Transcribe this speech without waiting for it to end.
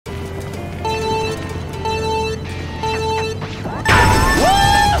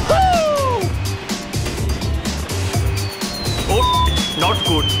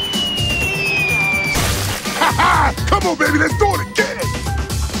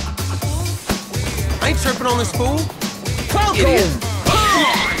tripping on this fool. Welcome!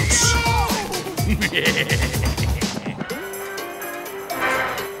 Punch!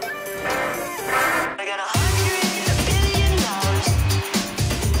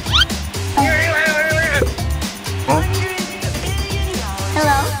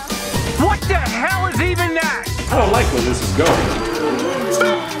 Hello? What the hell is even that? I don't like where this is going.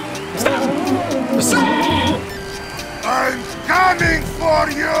 Stop! I'm coming for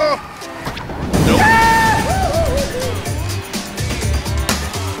you!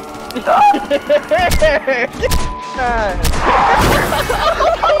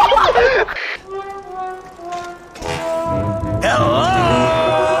 Hello?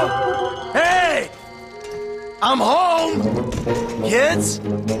 Hey! I'm home! Kids?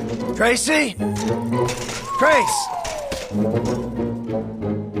 Tracy? Trace!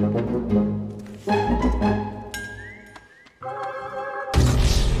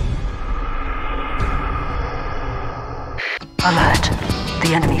 Alert.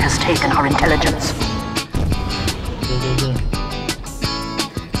 The enemy has taken our intelligence.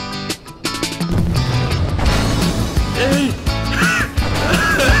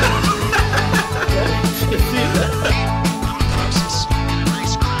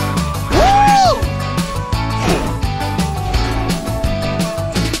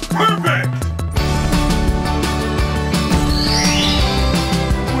 Perfect!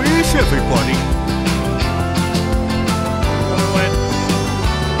 Where is everybody?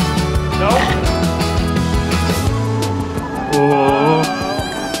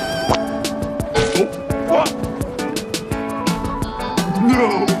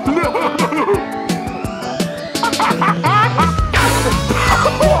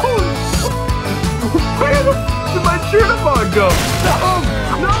 Go.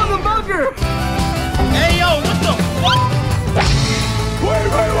 No, the bugger! Hey, yo, what the fuck? Wait!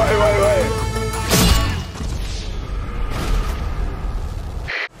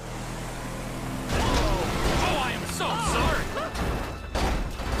 Oh, I am so sorry.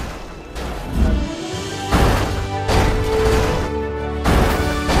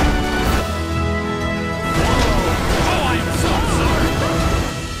 Oh, I am so sorry.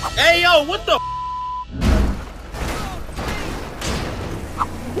 Hey, yo, what the?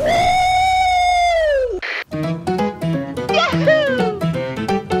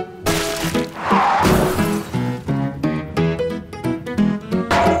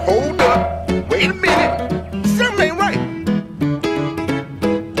 Hold up! Wait a minute! Something ain't right!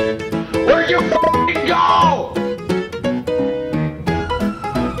 Where you f***ing go?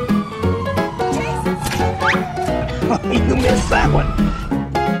 You missed that one.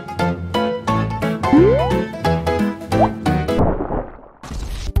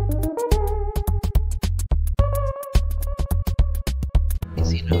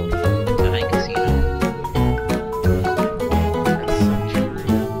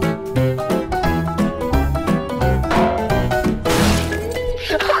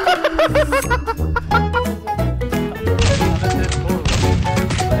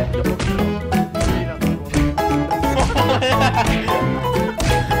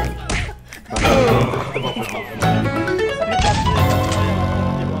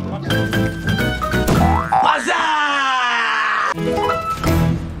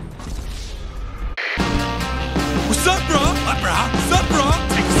 What's up, bro? What's up, bro?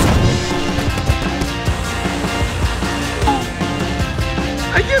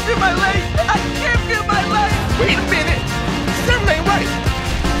 I can't feel my leg! I can't feel my leg! Wait a minute! Something ain't right!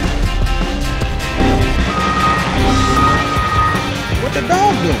 What the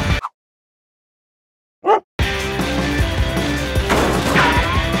dog doing?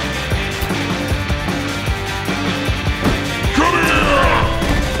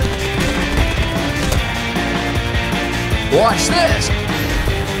 Watch this!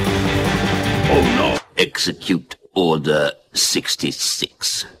 Oh no. Execute Order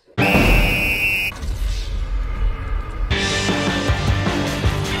 66.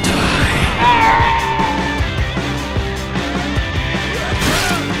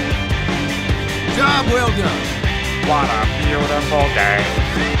 Job well done. What a beautiful day.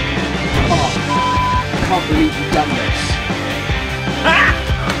 Oh, I can't believe you've done this.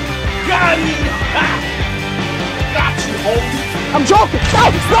 Got him! Got you, homie! I'm joking!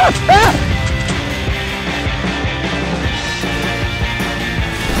 No! Stop!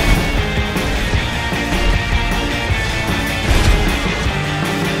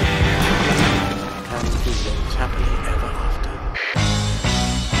 Happily ever after.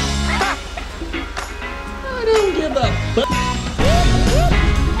 I don't give a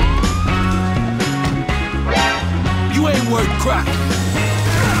You ain't worth crap.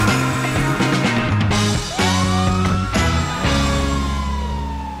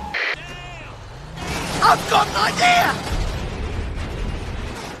 I've got an idea!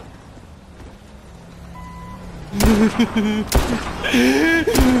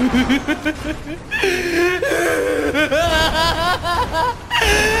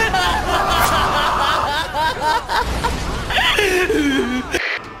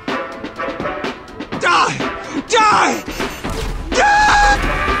 Die! Die! Die!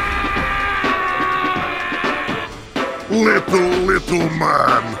 Little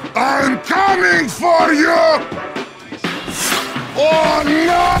man, I'm coming for you! Oh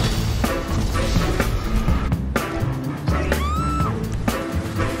no!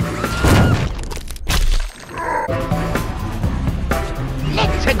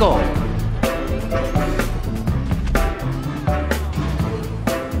 Let's go.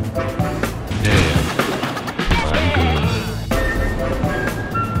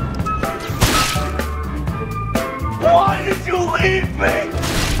 Why did you leave me?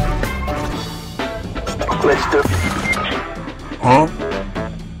 Let's do. Huh?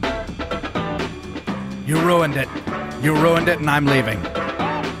 You ruined it. You ruined it, and I'm leaving.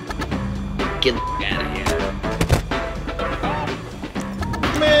 Get out of here.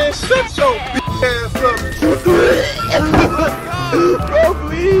 Man, shut your ass up. Bro,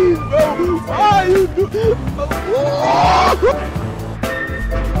 please, bro. Why you do?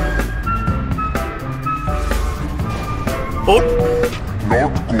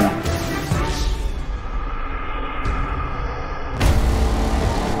 Not good.